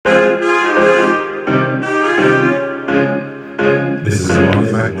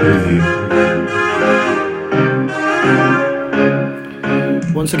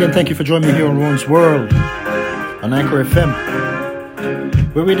Once again, thank you for joining me here on Ron's World on Anchor FM,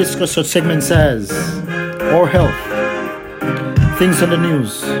 where we discuss such segments as our health, things in the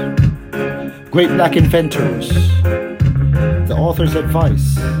news, great black inventors, the author's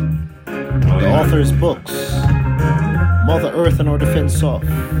advice, the author's books, Mother Earth and our defense of,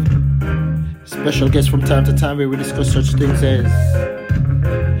 special guests from time to time where we discuss such things as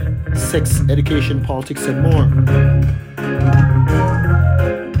sex, education, politics, and more.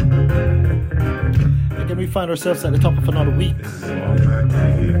 Again, we find ourselves at the top of another week.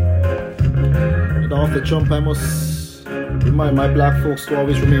 And off the jump, I must remind my black folks to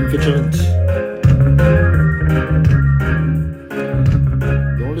always remain vigilant.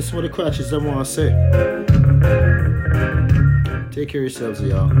 Don't listen to the crutches I want to say. Take care of yourselves,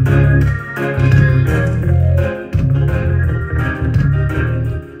 y'all.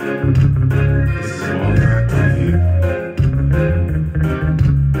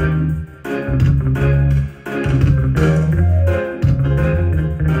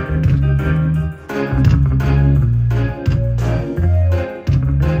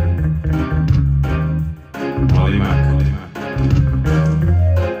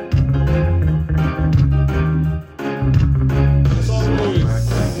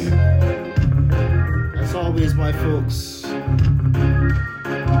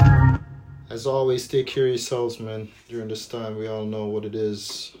 As always, take care of yourselves, man. During this time, we all know what it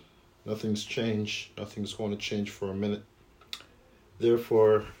is. Nothing's changed. Nothing's going to change for a minute.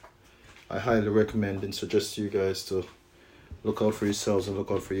 Therefore, I highly recommend and suggest to you guys to look out for yourselves and look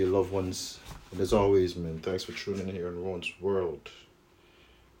out for your loved ones. And as always, man, thanks for tuning in here in Ron's World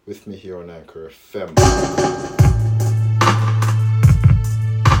with me here on Anchor FM.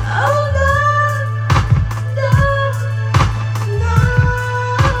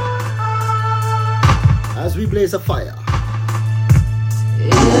 As we blaze a fire.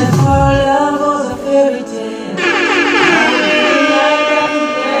 If our love was a fairy tale,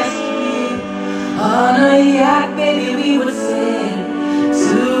 on a yacht, baby, we would sail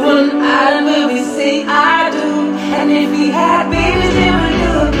to an island where we say I do. And if we had babies, they would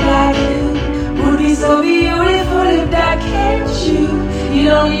look like you. Would be so beautiful if that can't you. You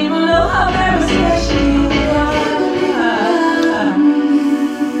don't even know how very special you are.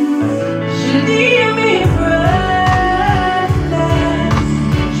 You leave me breathless.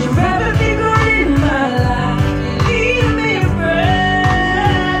 You're everything good in my life. You leave me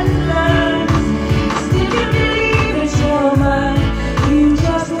breathless. Still you believe that you're mine. You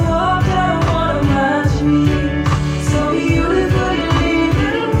just walked out one of my dreams. So beautiful, you leave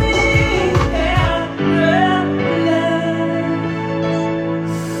me breathless.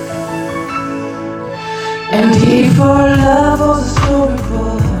 And if our love was a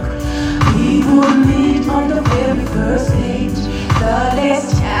storybook, we would meet on the very first page. The last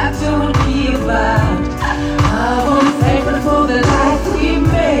chapter would be about how I'm thankful for the life we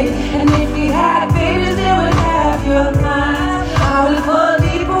made. And if we had babies, they would have your eyes. I will fall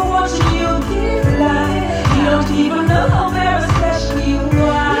deeper watching you give life. You don't even know how very special you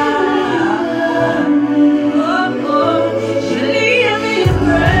are. Oh, oh, you leave me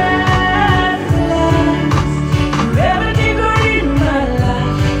breathless. You're everything good in my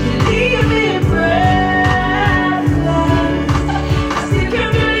life. You leave me breathless. I still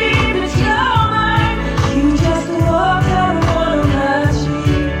can't believe that you're mine,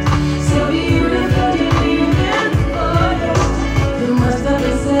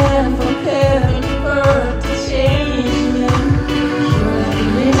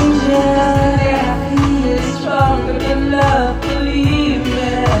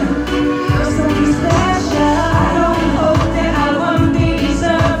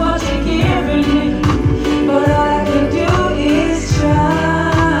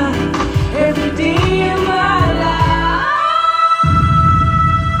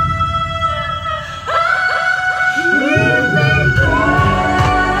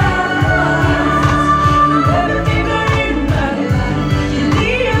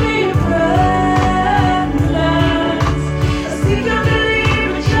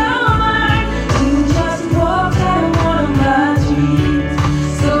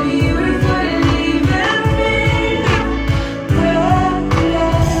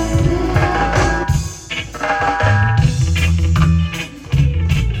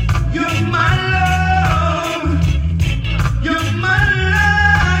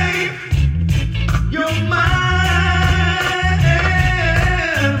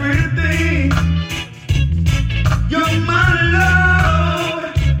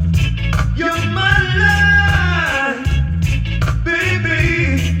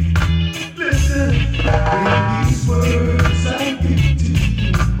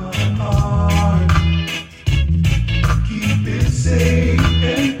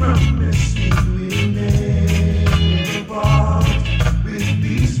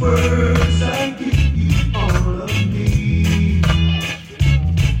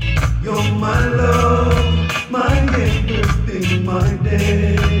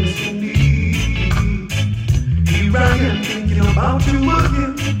 about you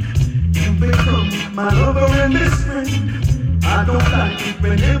again. You become my lover and best friend. I don't like it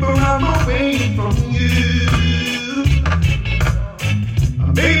whenever I'm away from you.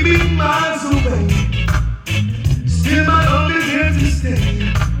 Maybe miles away, still my love is here to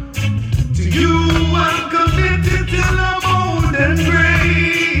stay. To you I'm committed till I'm old and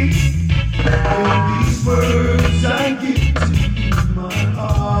gray. In these words I give to you my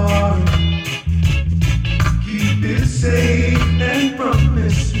heart. Keep it safe and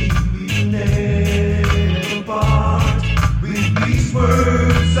promise me we'll never part. With these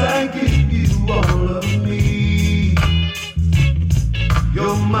words I give you all of me.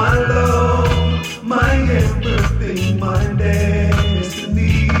 You're my love, my everything, my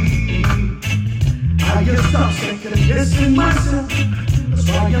destiny. I just stop second guessing myself. That's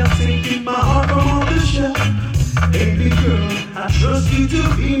why I'm taking my heart from off the shelf. Baby girl, I trust you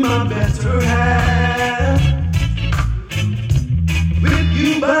to be my better half. With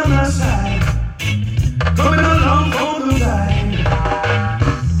you by my side, coming along for the ride.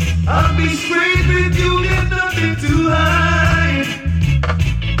 I'll be straight with you, get nothing to hide.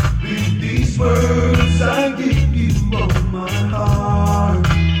 With these words I give you all my heart.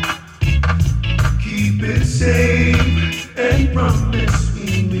 Keep it safe and promise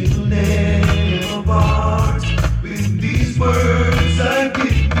we will never part. With these words I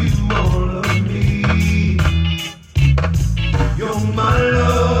give you all of me. You're my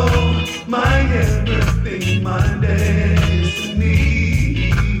love, my everything, my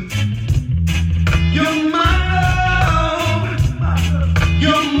destiny. You're my love,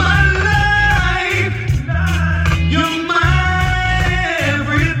 you're my life, you're my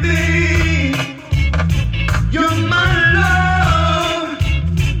everything. You're my love,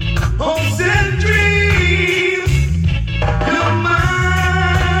 hopes and dreams. You're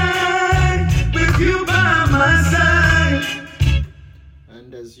mine, with you by my side.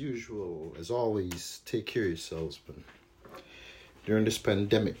 And as usual, as always, take care of yourselves. But during this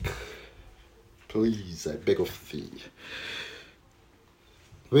pandemic, please, I beg of thee.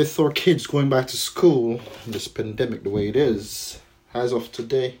 With our kids going back to school, this pandemic the way it is, as of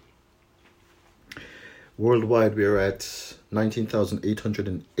today, worldwide we are at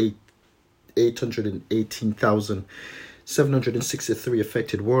 818,763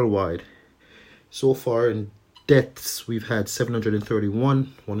 affected worldwide. So far in deaths, we've had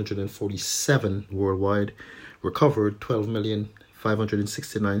 731, 147 worldwide. Recovered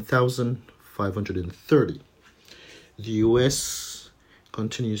 12,569,530. The US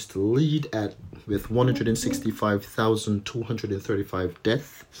continues to lead with 165,235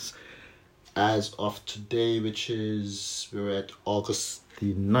 deaths as of today, which is we're at August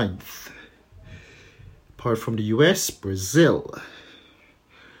the 9th. Apart from the US, Brazil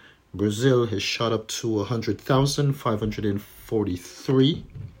has shot up to 100,543.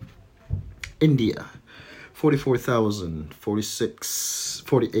 India,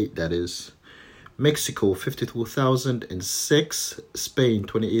 44,048, that is. Mexico, 52,006. Spain,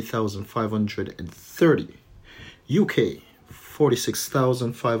 28,530. UK,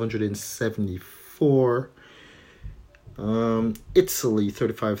 46,574. Italy,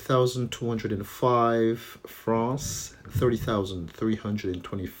 35,205. France,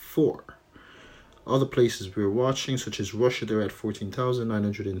 30,324. Other places we're watching, such as Russia, they're at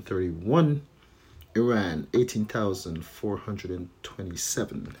 14,931. Iran,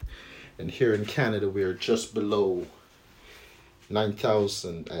 18,427. And here in Canada, we are just below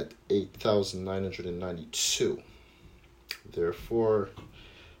 9,000 at 8,992. Therefore,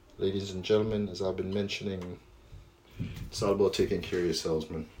 ladies and gentlemen, as I've been mentioning, it's all about taking care of yourselves,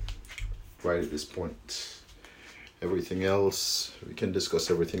 man. Right at this point. Everything else, we can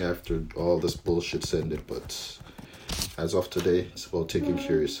discuss everything after all this bullshit's ended, but as of today, it's about taking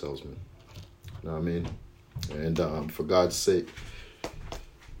care of yourselves, man. You know what I mean? And for God's sake,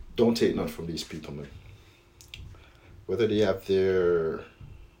 don't take none from these people, man. Whether they've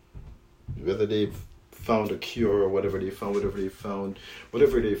found a cure or whatever they found,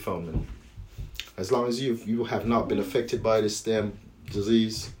 man. As long as you have not been affected by this damn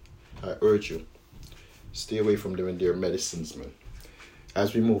disease, I urge you, stay away from them and their medicines, man.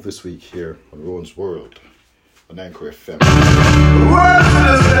 As we move this week here on Rowan's World on Anchor FM. Words to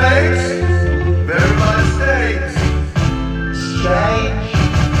the States, very much States. Strange,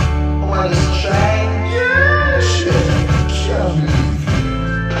 what is strange? Yeah, shit, kill me.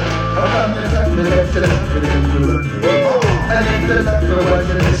 And if the left for what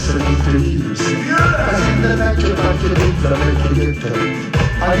you're listening to use, cause in the night you're not getting the regulator.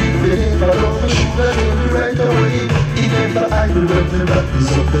 And if we never know shoot the baby right away, he never I will run the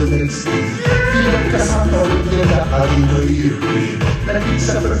practice of the next day. Cause I'm not there, I give you that piece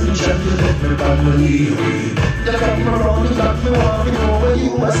of furniture you let me believe. You got me wrong, you got me wrong, you know what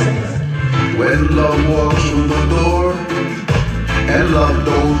you were saying. When love walks through the door and love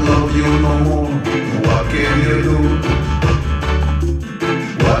don't love you no more, what can you do?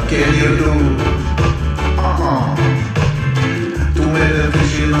 What can you do? Too many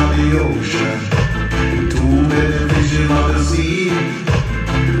fish in the ocean, too many fish in the sea.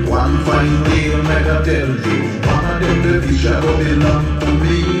 One fine day I'll make I tell you, one of them the fish that will belong to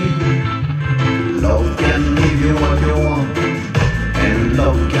me. Love can give you what you want, and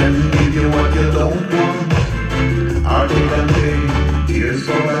love can give you what you don't want. Heartache and pain, tears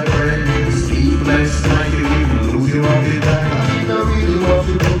for my friend, sleepless night, you even lose your appetite. I don't really want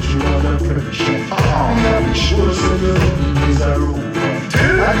to put you under pressure. I be sure so your days are over.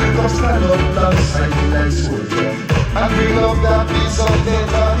 I can come stand up alongside you like soldier and bring up that piece of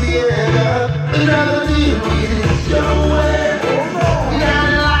better behavior. We gotta deal with it your way. We got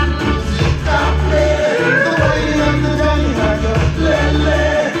a lot of music to play. The way you love the guy you like your lele.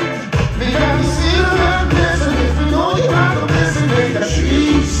 We gotta see the madness, and if you know you have a mess, and make a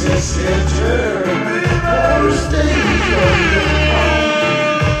tree center. Or stay for your home.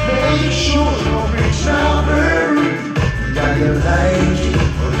 Make sure you reach out, you got your life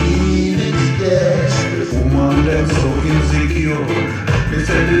or leave it dead. Woman, them so insecure. They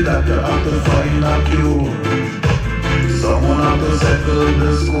said the doctor have to find a cure. Someone have to settle the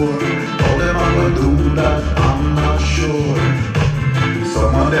score. How them are gonna do that, I'm not sure.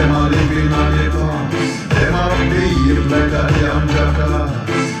 Some of them are living on the past. Them are behave like a damn jackass.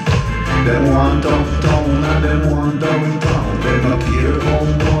 Them want uptown and them want downtown. They don't care how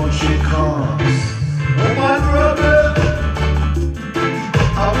much it costs. Woman problem,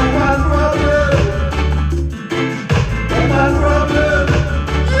 a woman problem. Woman problem,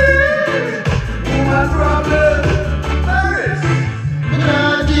 yeah. Woman problem, Paris. We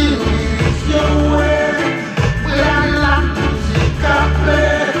gotta deal with your way. We got a lot of music to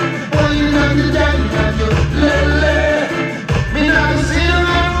play. When you know the daddy and your lele. Me not see you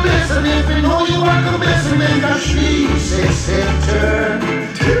and listen. If you know you want to miss, make a tree center.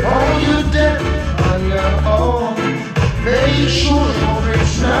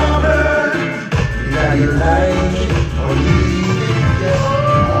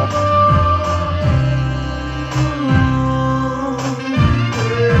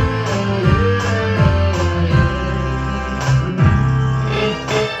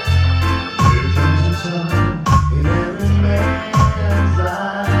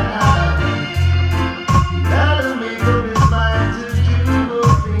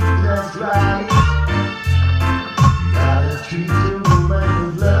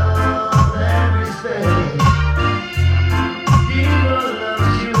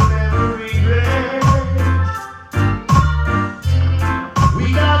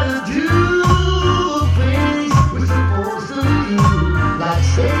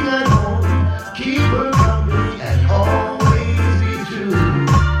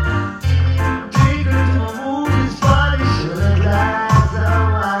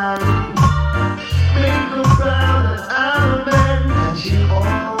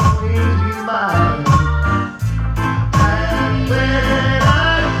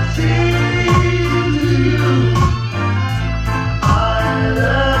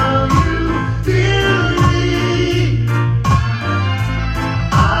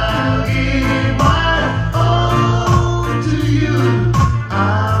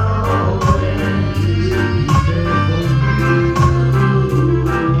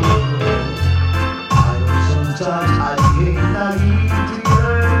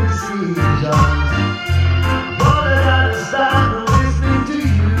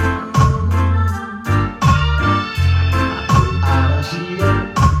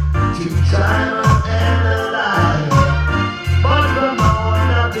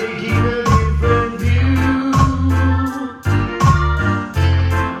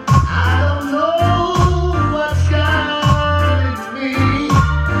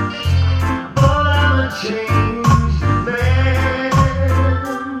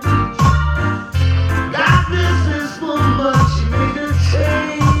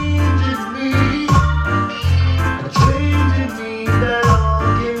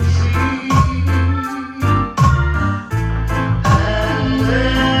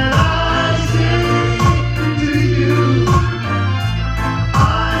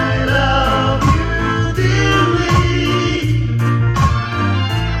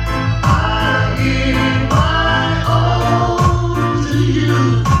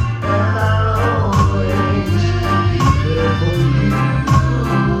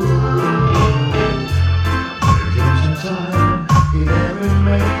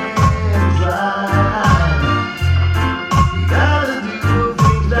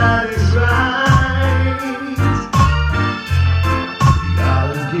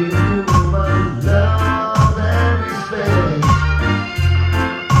 give you my love and respect.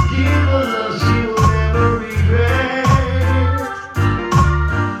 Give a love you'll never regret.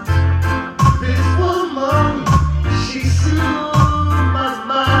 This woman, she soothed my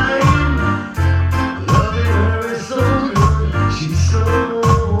mind. Loving her is so good, she's so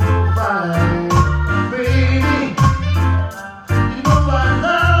fine. Baby, you know I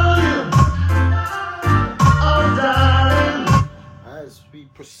love you, oh darling. As we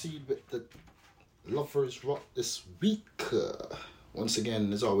proceed with the Lovers Rock this week, once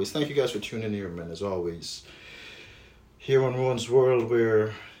again, as always, thank you guys for tuning in here, man. As always, here on Ron's World,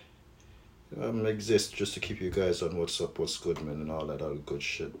 where exist just to keep you guys on what's up, what's good, man, and all that other good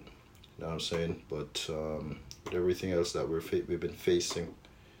shit. You know what I'm saying? But with everything else that we've been facing,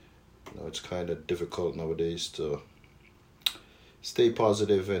 you know, it's kind of difficult nowadays to stay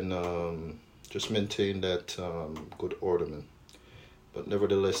positive and just maintain that good order, man. But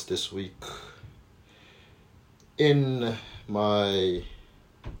nevertheless, this week, in my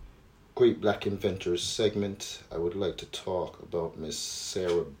Great Black Inventors segment, I would like to talk about Miss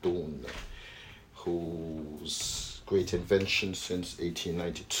Sarah Boone, whose great invention since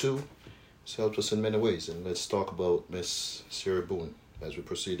 1892 has helped us in many ways. And let's talk about Miss Sarah Boone as we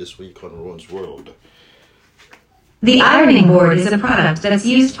proceed this week on Ron's World. The ironing board is a product that's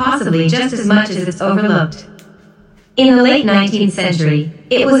used possibly just as much as it's overlooked. In the late 19th century,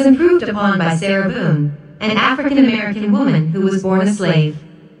 it was improved upon by Sarah Boone, an African-American woman who was born a slave.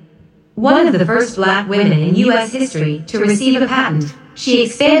 One of the first black women in U.S. history to receive a patent, she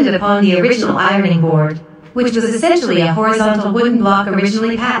expanded upon the original ironing board, which was essentially a horizontal wooden block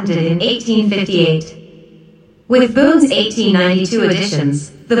originally patented in 1858. With Boone's 1892 additions,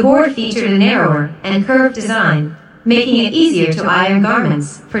 the board featured a narrower and curved design, making it easier to iron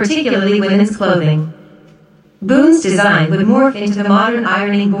garments, particularly women's clothing. Boone's design would morph into the modern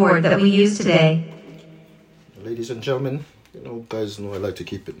ironing board that we use today. Ladies and gentlemen, you know, guys know I like to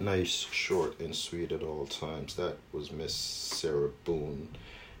keep it nice, short, and sweet at all times. That was Miss Sarah Boone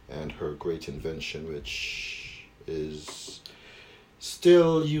and her great invention, which is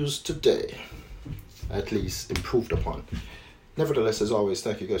still used today, at least improved upon. Nevertheless, as always,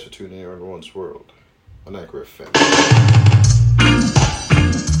 thank you guys for tuning in on Ron's World on Anchor FM.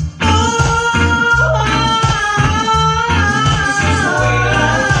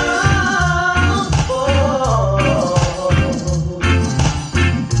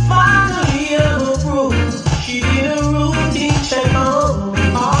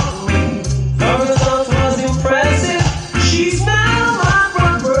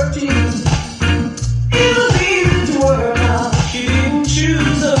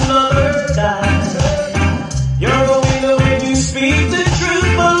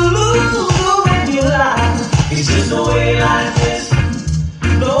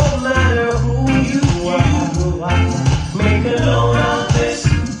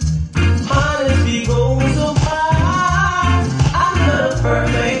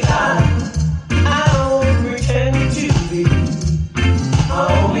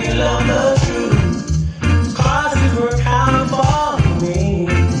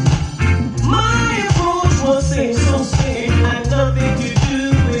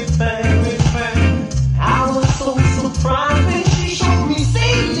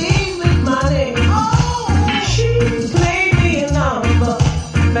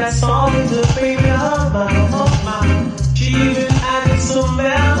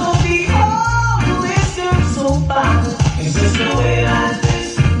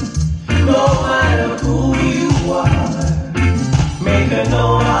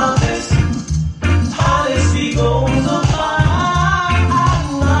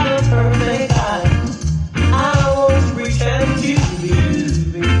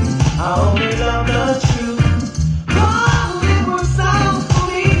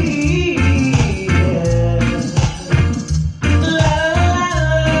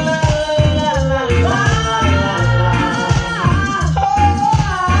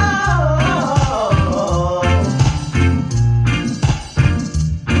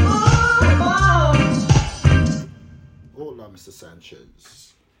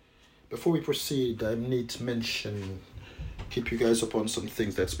 Before we proceed, I need to keep you guys up on some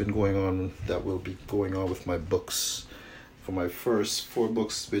things that's been going on, that will be going on with my books. For my first 4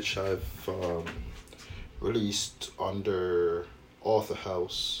 books, which I've released under Author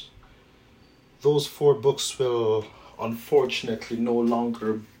House, those 4 books will unfortunately no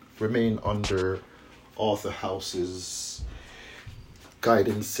longer remain under Author House's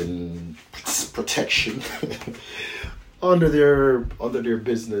guidance and protection. under their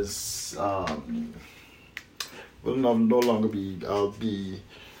business will no longer be. I'll be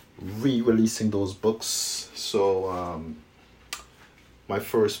re-releasing those books. So my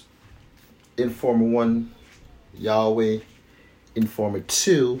first Informer 1, Yahweh, Informer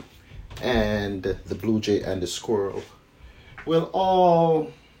 2, and The Blue Jay and the Squirrel will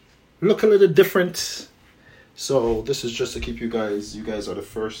all look a little different. So this is just to keep you guys are the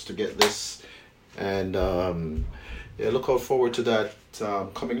first to get this. And yeah, look out forward to that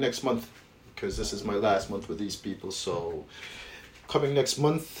coming next month, because this is my last month with these people. So coming next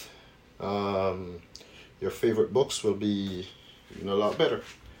month, your favorite books will be a lot better.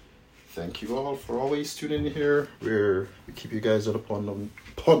 Thank you all for always tuning in here. We keep you guys upon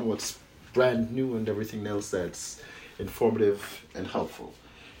what's brand new and everything else that's informative and helpful.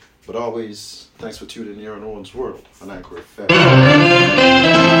 But always, thanks for tuning in here on Owen's World on Anchor FM.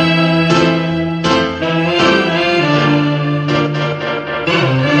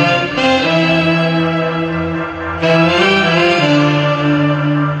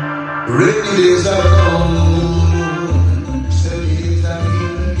 Rainy days are gone, sunny days are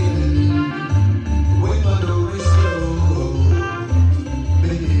here again. When my door is closed,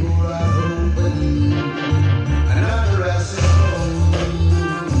 many more are open. Another house is home,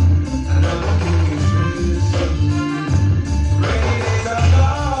 another king is risen. Rainy days are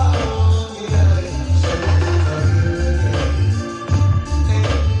gone, yeah, sunny days are here again.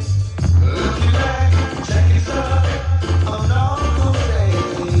 Looking back, check it out on all those days.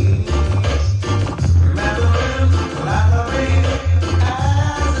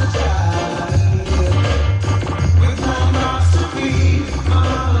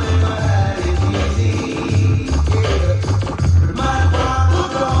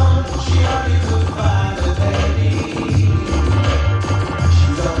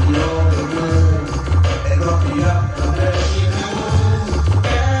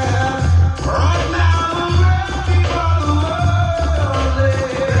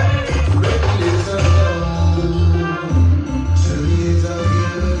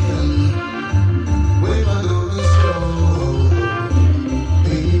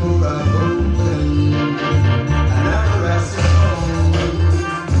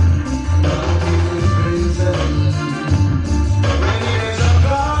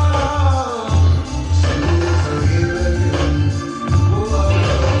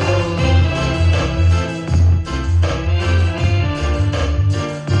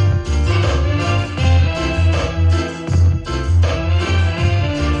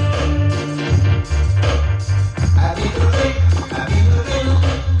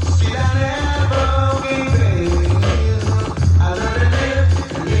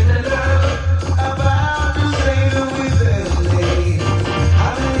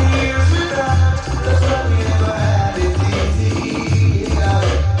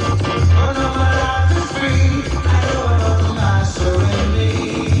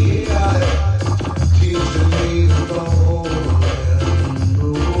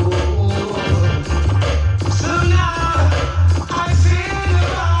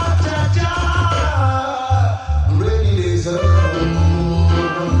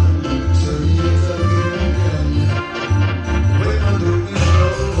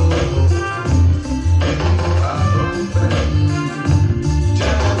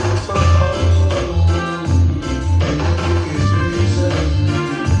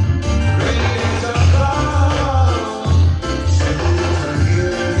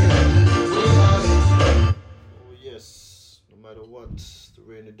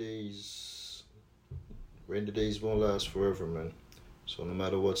 Rainy days won't last forever, man. So no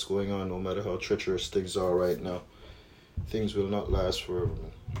matter what's going on, no matter how treacherous things are right now, things will not last forever,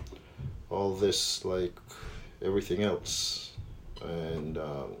 man. All this, like everything else. And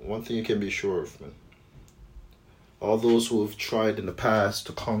one thing you can be sure of, man. All those who have tried in the past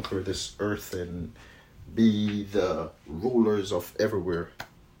to conquer this earth and be the rulers of everywhere,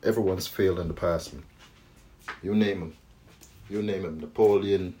 everyone's failed in the past, man. You name them. You name them.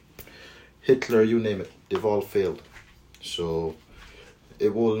 Napoleon, Hitler, you name it. They've all failed. So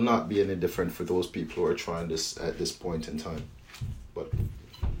it will not be any different for those people who are trying this at this point in time. But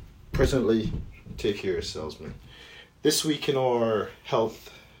presently, take care of yourselves, man. This week in our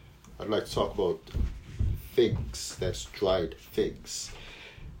health, I'd like to talk about figs. That's dried figs.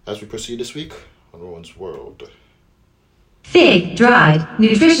 As we proceed this week on Rowan's World. Fig, dried,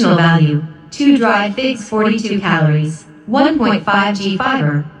 nutritional value. 2 dried figs, 42 calories. 1.5 g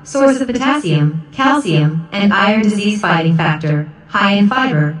fiber, source of potassium, calcium, and iron. Disease-fighting factor, high in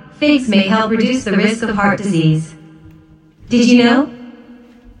fiber. Figs may help reduce the risk of heart disease. Did you know?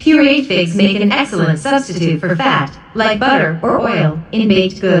 Pureed figs make an excellent substitute for fat, like butter or oil, in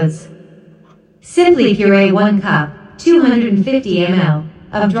baked goods. Simply puree 1 cup, 250 ml,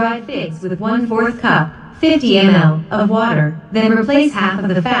 of dried figs with 1/4 cup, 50 ml, of water, then replace half of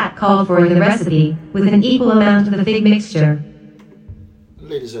the fat called for in the recipe with an equal amount of the fig mixture.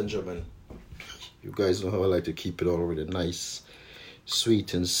 Ladies and gentlemen, you guys know how I like to keep it all really nice,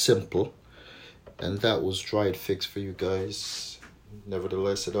 sweet and simple. And that was dried figs for you guys.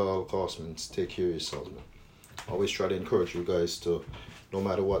 Nevertheless, at all costs, man, take care of yourselves, man. Always try to encourage you guys to, no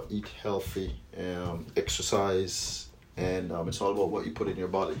matter what, eat healthy, exercise, and it's all about what you put in your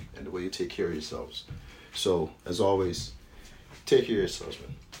body and the way you take care of yourselves. So, as always, take care of yourselves,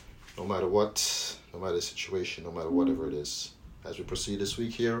 man. No matter what, no matter the situation, no matter whatever it is. As we proceed this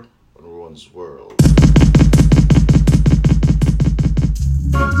week here on Ron's World.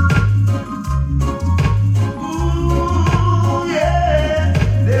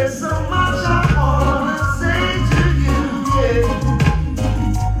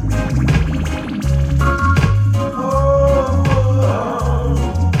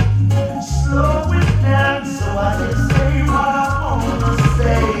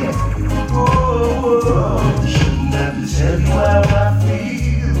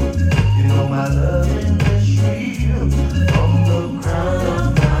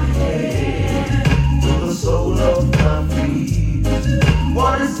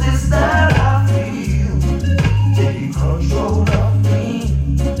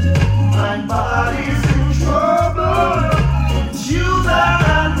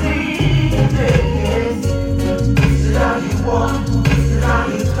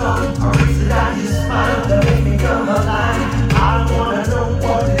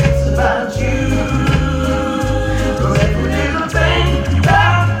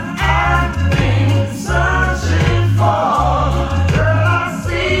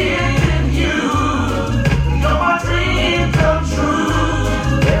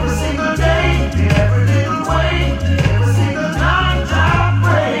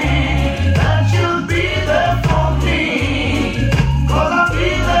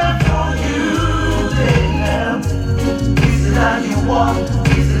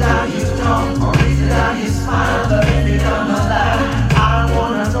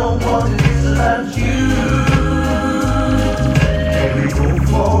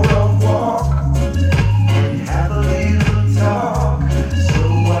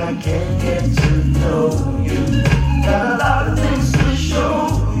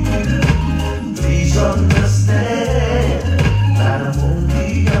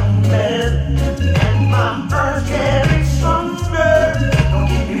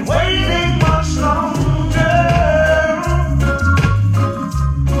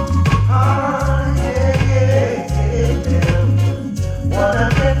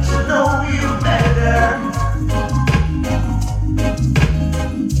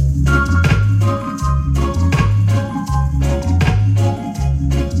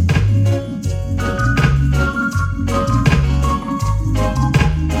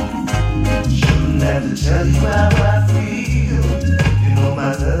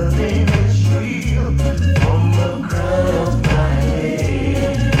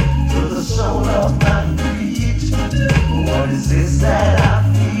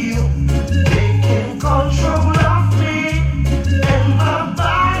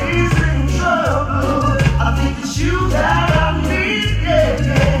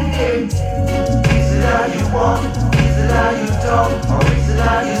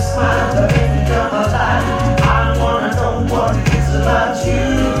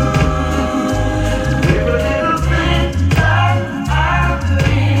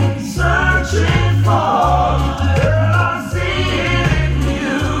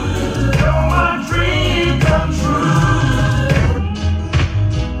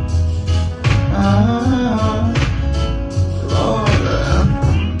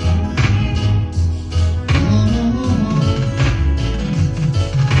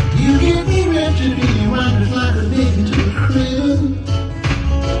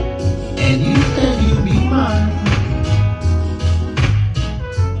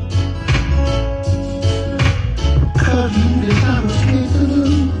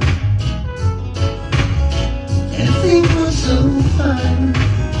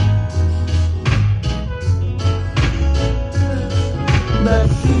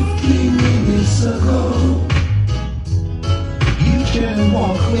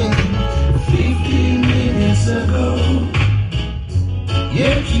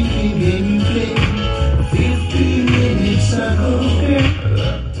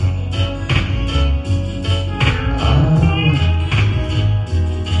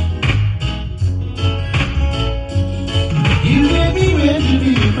 You gave me ready to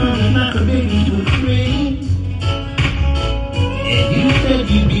be running like a baby.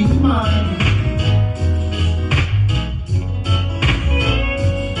 mind.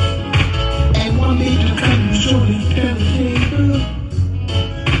 And want me to come and show you the table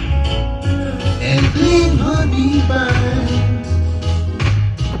and clean honey pie.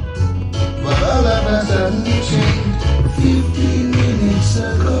 But all of us suddenly changed 15 minutes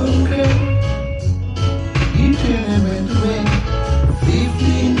ago. You turned and went away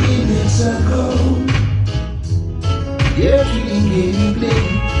 15 minutes ago. Yeah, you didn't get me play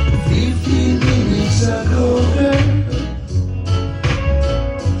 15 minutes ago, girl.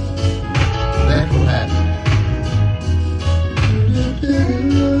 That will happen.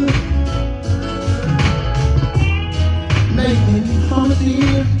 Make me promise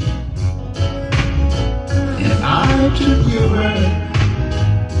you, and I took your word.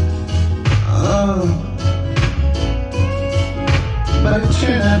 Oh, but it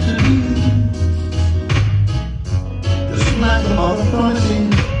turned out to be just like all the promises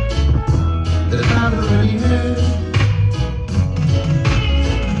that I've already heard.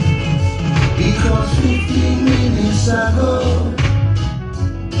 Because 15 minutes ago,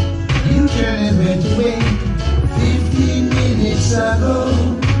 you turned and went away. 15 minutes ago,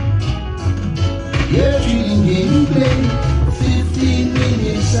 your dream game play. 15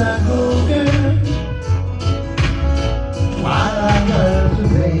 minutes ago, girl, while I was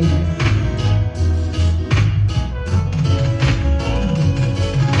away.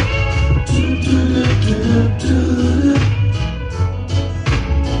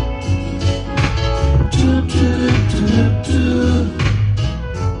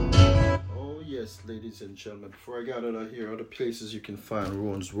 Oh yes, ladies and gentlemen, before I got out of here, other places you can find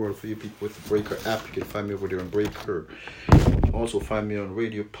Rowan's World. For you people with the Breaker app, you can find me over there on Breaker. Also find me on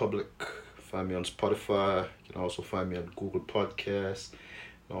Radio Public, find me on Spotify, you can also find me on Google Podcasts,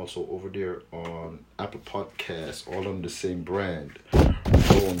 and also over there on Apple Podcasts, all under the same brand,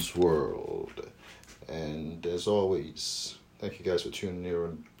 Rowan's World. And as always, thank you guys for tuning in.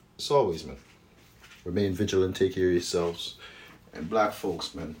 And as always, man, remain vigilant, take care of yourselves. And black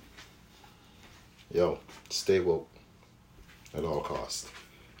folks, man, yo, stay woke at all costs.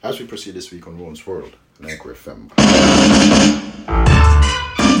 As we proceed this week on Rowan's World on Anchor FM.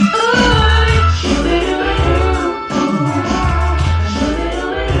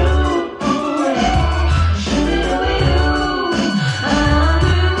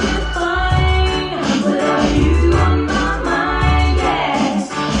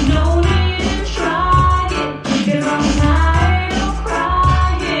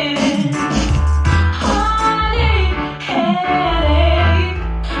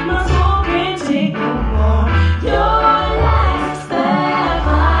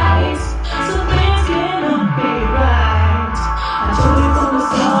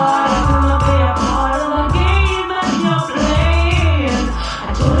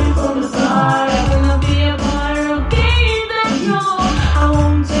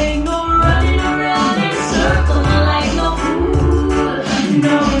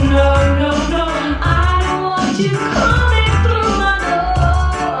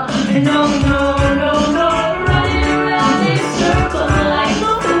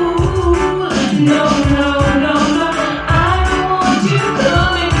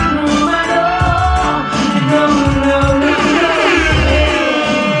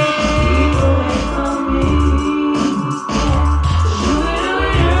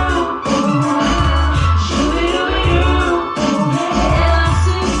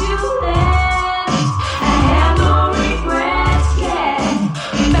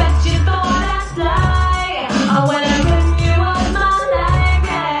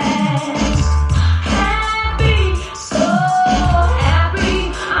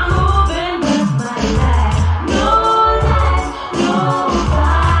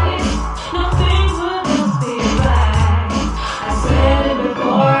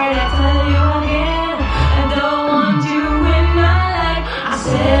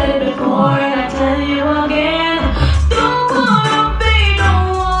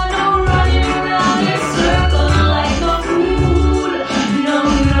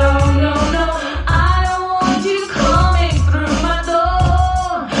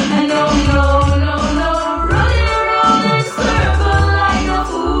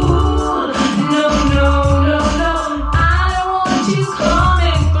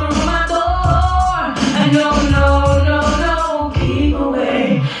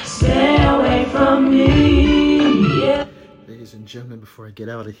 Gentlemen, before I get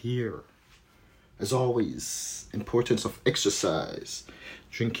out of here, as always, importance of exercise.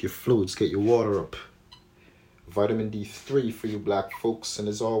 Drink your fluids, get your water up. Vitamin D3 for you black folks, and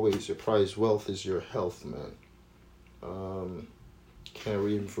as always, your prized wealth is your health, man.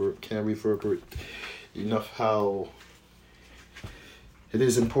 can't reverberate enough how it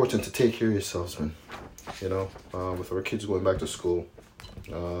is important to take care of yourselves, man. You know, with our kids going back to school,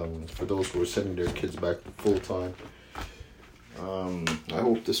 for those who are sending their kids back full time, I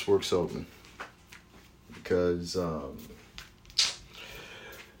hope this works out, man. Because I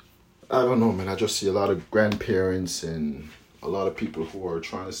don't know, man. I just see a lot of grandparents and a lot of people who are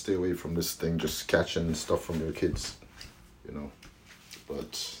trying to stay away from this thing, just catching stuff from their kids, you know.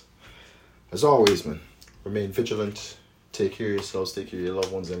 But as always, man, remain vigilant. Take care of yourselves, take care of your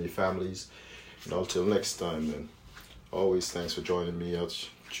loved ones and your families. And until next time, man, always thanks for joining me out,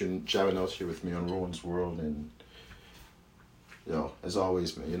 jamming out here with me on Rowan's World. And, you know, as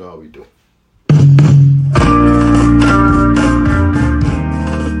always, man, you know how we do.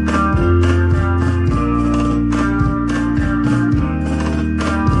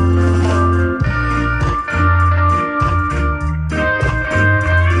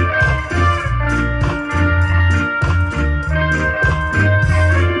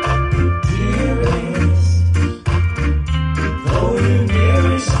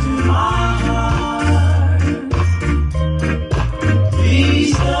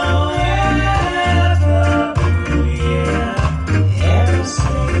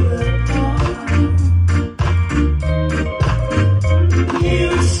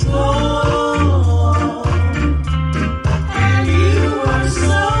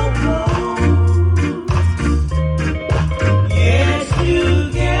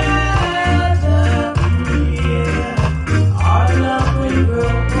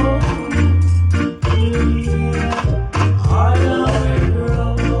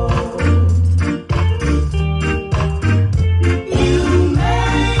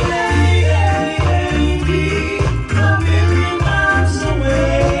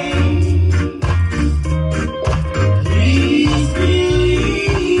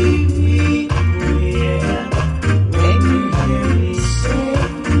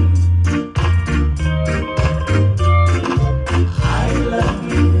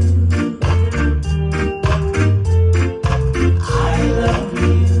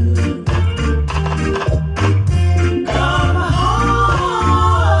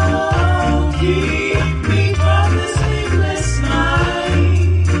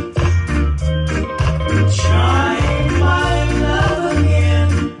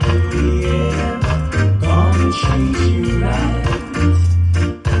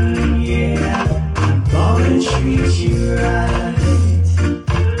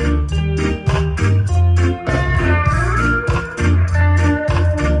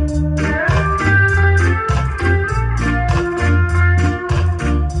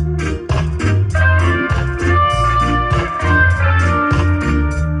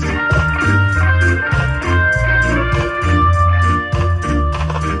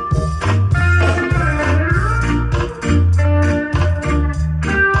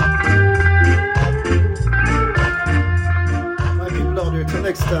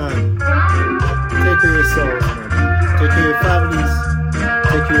 Next time, take care of yourselves, man. Take care of your families.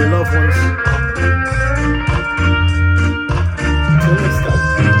 Take care of your loved ones. Until next time.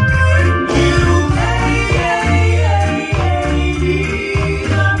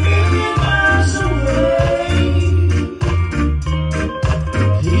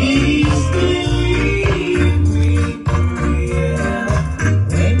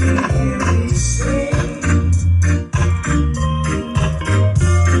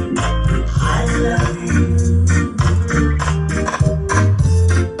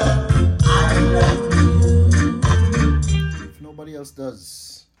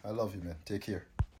 Does. I love you, man. Take care.